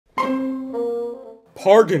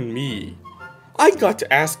Pardon me. I got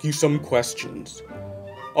to ask you some questions.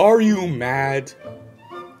 Are you mad?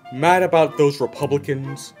 Mad about those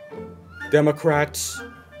Republicans? Democrats?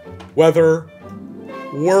 Weather?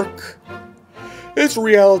 Work? Is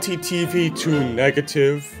reality TV too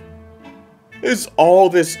negative? Is all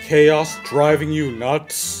this chaos driving you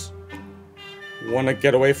nuts? Wanna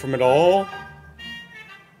get away from it all?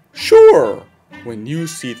 Sure, when you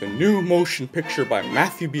see the new motion picture by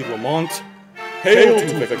Matthew B. Lamont, Hail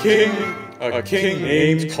to the King, a King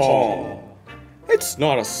named Kong. It's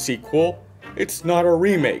not a sequel, it's not a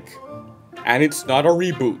remake, and it's not a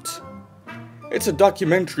reboot. It's a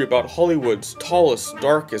documentary about Hollywood's tallest,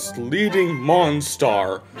 darkest, leading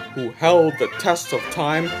monster who held the test of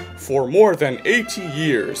time for more than 80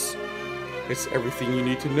 years. It's everything you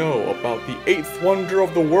need to know about the eighth wonder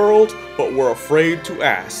of the world, but we're afraid to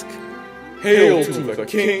ask. Hail to the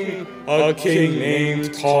King, a King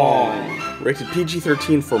named Kong. Rated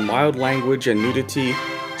PG-13 for mild language and nudity,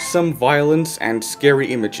 some violence and scary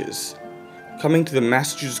images. Coming to the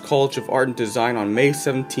Massachusetts College of Art and Design on May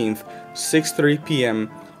 17th, 6:30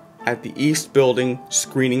 p.m. at the East Building,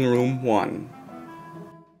 Screening Room 1.